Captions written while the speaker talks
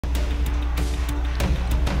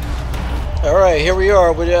Alright, here we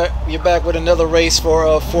are. We're back with another race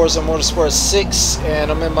for Forza Motorsport 6, and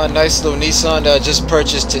I'm in my nice little Nissan that I just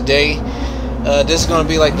purchased today. This is going to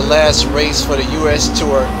be like the last race for the US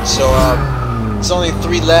tour, so it's only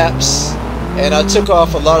 3 laps, and I took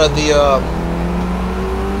off a lot of the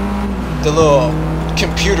little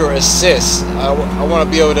computer assist. I want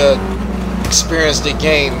to be able to experience the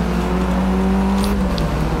game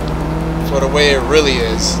for the way it really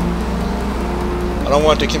is. I don't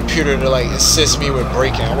want the computer to like assist me with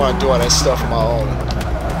braking. I want to do all that stuff on my own.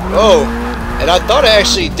 Oh, and I thought I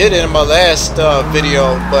actually did it in my last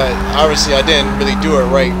video, but obviously I didn't really do it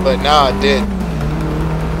right, but now I did.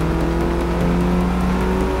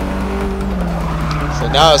 So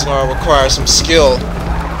now it's going to require some skill.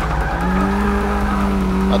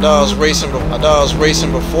 I thought I was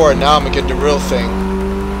racing before, and now I'm going to get the real thing.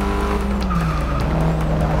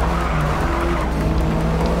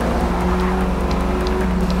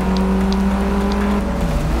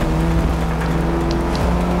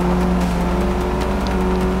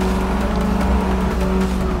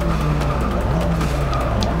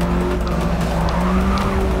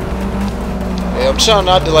 I'm trying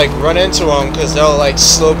not to like run into them because they'll like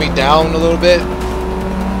slow me down a little bit.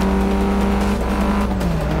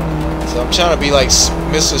 So I'm trying to be like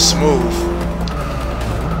Mr. Smooth.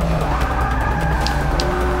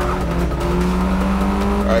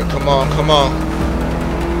 Alright, come on, come on.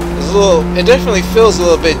 It's it definitely feels a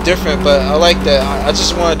little bit different, but I like that. I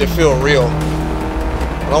just wanted to feel real.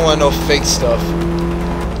 I don't want no fake stuff.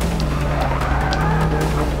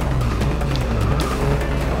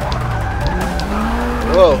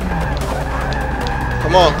 Whoa.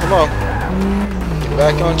 Come on, come on. Get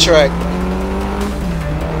back on track.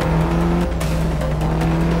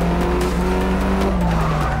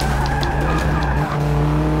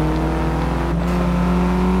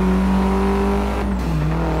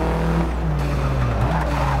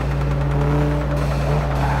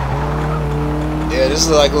 Yeah, this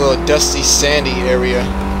is like a little dusty, sandy area.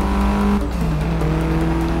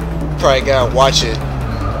 Probably gotta watch it.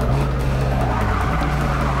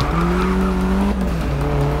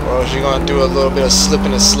 Or you're gonna do a little bit of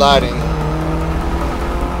slipping and sliding.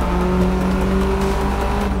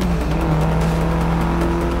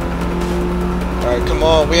 Alright, come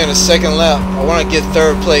on, we're in the second lap. I wanna get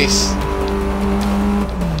 3rd place.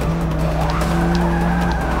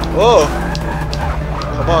 Whoa!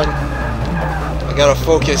 Come on. I gotta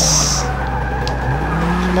focus.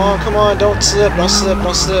 Come on, don't slip, don't slip,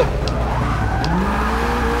 don't slip.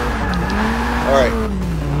 Alright.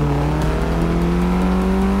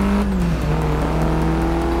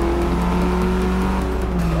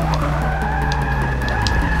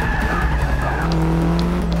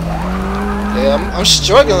 I'm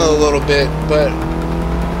struggling a little bit, but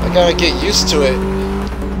I gotta get used to it.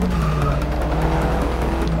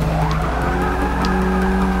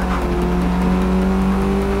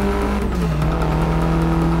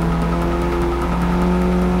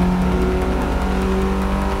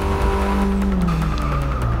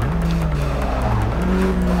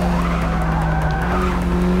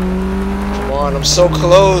 Come on, I'm so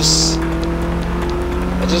close. I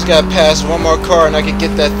just got past one more car and I can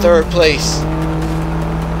get that 3rd place.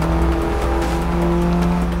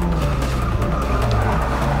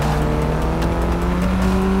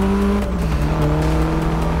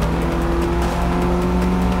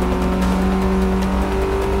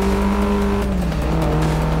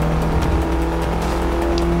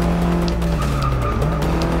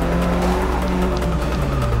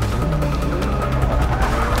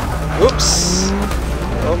 Oops.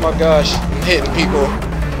 Oh my gosh, I'm hitting people.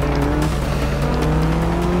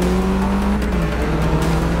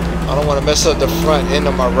 I don't want to mess up the front end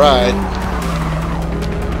of my ride.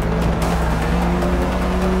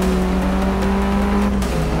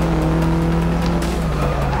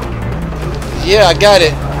 Yeah, I got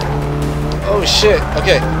it. Oh shit,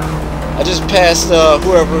 okay. I just passed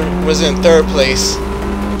whoever was in 3rd place.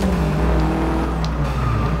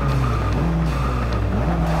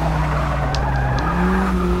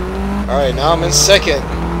 Alright, now I'm in 2nd.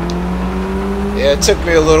 Yeah, it took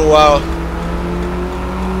me a little while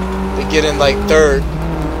to get in like 3rd.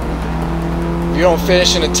 If you don't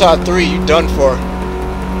finish in the top 3, you're done for.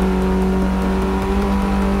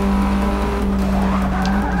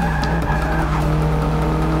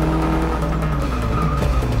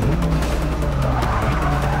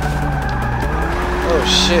 Oh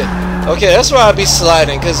shit. Okay, that's why I be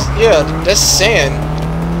sliding, cause yeah, that's sand.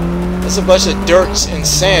 That's a bunch of dirt and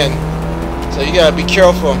sand. So you gotta be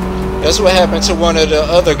careful. That's what happened to one of the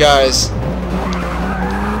other guys.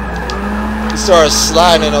 He started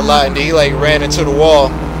sliding a lot and he like ran into the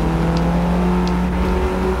wall.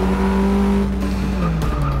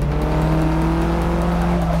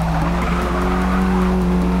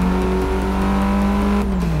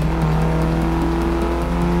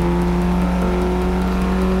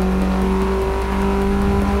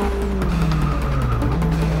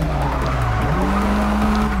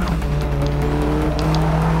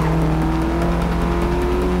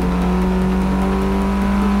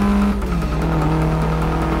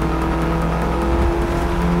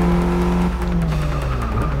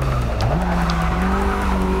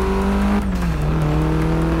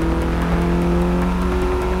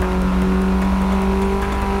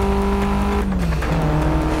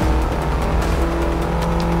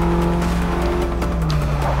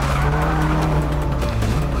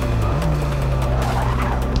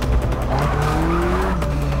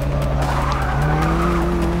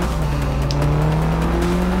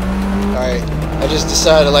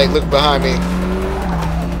 decided to like look behind me.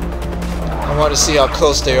 I want to see how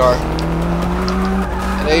close they are.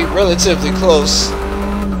 And they relatively close.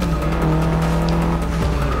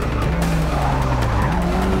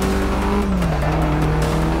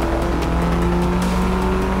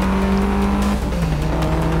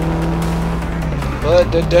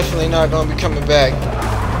 But they're definitely not going to be coming back.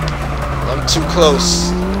 I'm too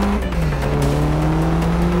close.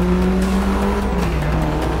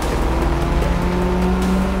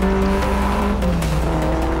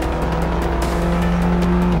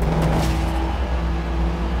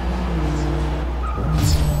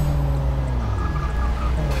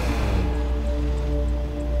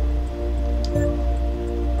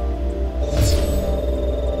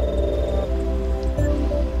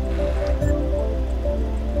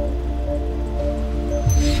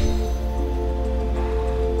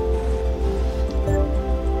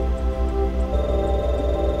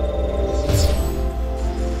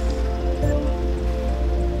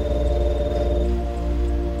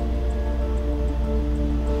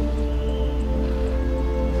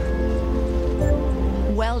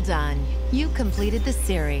 Well done. You completed the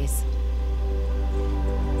series.